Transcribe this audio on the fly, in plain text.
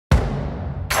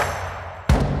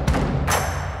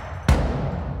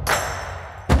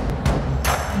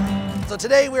So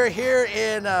today we're here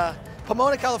in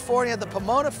Pomona, California at the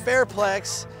Pomona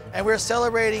Fairplex, and we're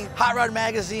celebrating Hot Rod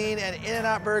Magazine and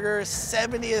In-N-Out Burger's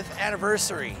 70th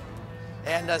anniversary.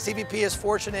 And CPP is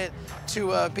fortunate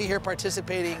to be here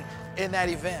participating in that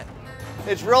event.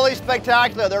 It's really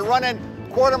spectacular. They're running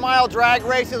quarter-mile drag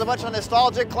races, a bunch of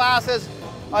nostalgic classes,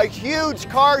 a huge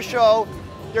car show.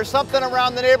 There's something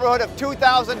around the neighborhood of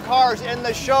 2,000 cars in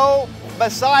the show,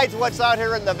 besides what's out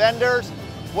here in the vendors,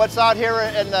 what's out here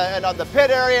in the pit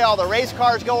area, all the race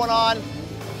cars going on.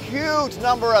 Huge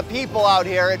number of people out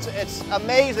here. It's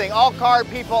amazing. All car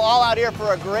people, all out here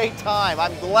for a great time.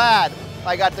 I'm glad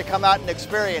I got to come out and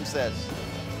experience this.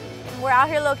 We're out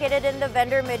here located in the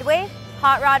vendor midway.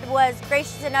 Hot Rod was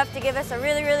gracious enough to give us a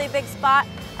really, really big spot.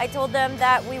 I told them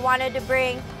that we wanted to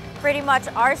bring pretty much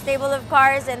our stable of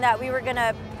cars and that we were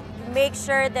gonna make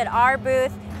sure that our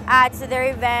booth adds to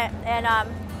their event and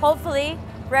hopefully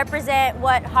represent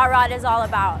what Hot Rod is all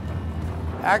about.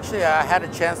 Actually, I had a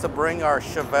chance to bring our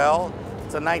Chevelle.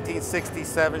 It's a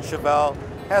 1967 Chevelle.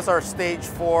 Has our Stage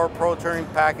 4 Pro Touring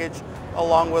package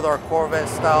along with our Corvette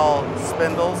style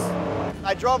spindles.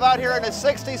 I drove out here in a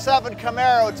 67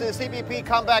 Camaro. It's a CPP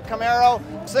comeback Camaro,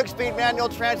 6-speed manual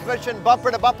transmission,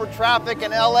 bumper to bumper traffic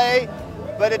in LA,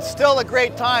 but it's still a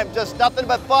great time, just nothing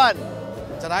but fun.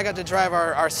 And I got to drive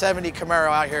our 70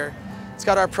 Camaro out here. It's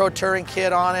got our Pro Touring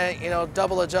kit on it, you know,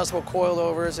 double adjustable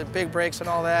coilovers and big brakes and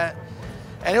all that.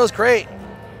 And it was great.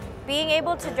 Being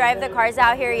able to drive the cars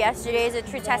out here yesterday is a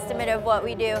true testament of what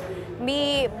we do.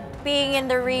 Me being in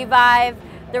the Revive,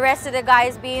 the rest of the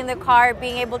guys being in the car,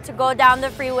 being able to go down the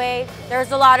freeway.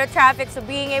 There's a lot of traffic, so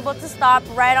being able to stop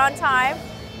right on time.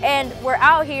 And we're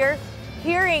out here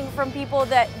hearing from people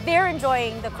that they're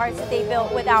enjoying the cars that they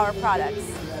built with our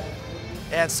products.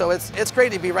 And so it's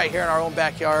great to be right here in our own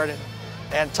backyard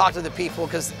and talk to the people,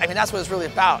 because I mean that's what it's really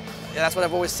about. And that's what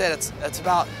I've always said. It's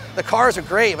about, the cars are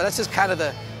great, but that's just kind of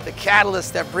the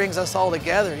catalyst that brings us all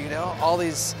together, you know, all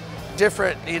these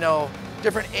different, you know,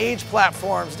 different age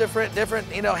platforms, different,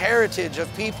 you know, heritage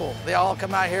of people. They all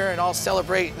come out here and all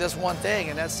celebrate this one thing,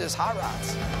 and that's just hot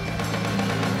rods.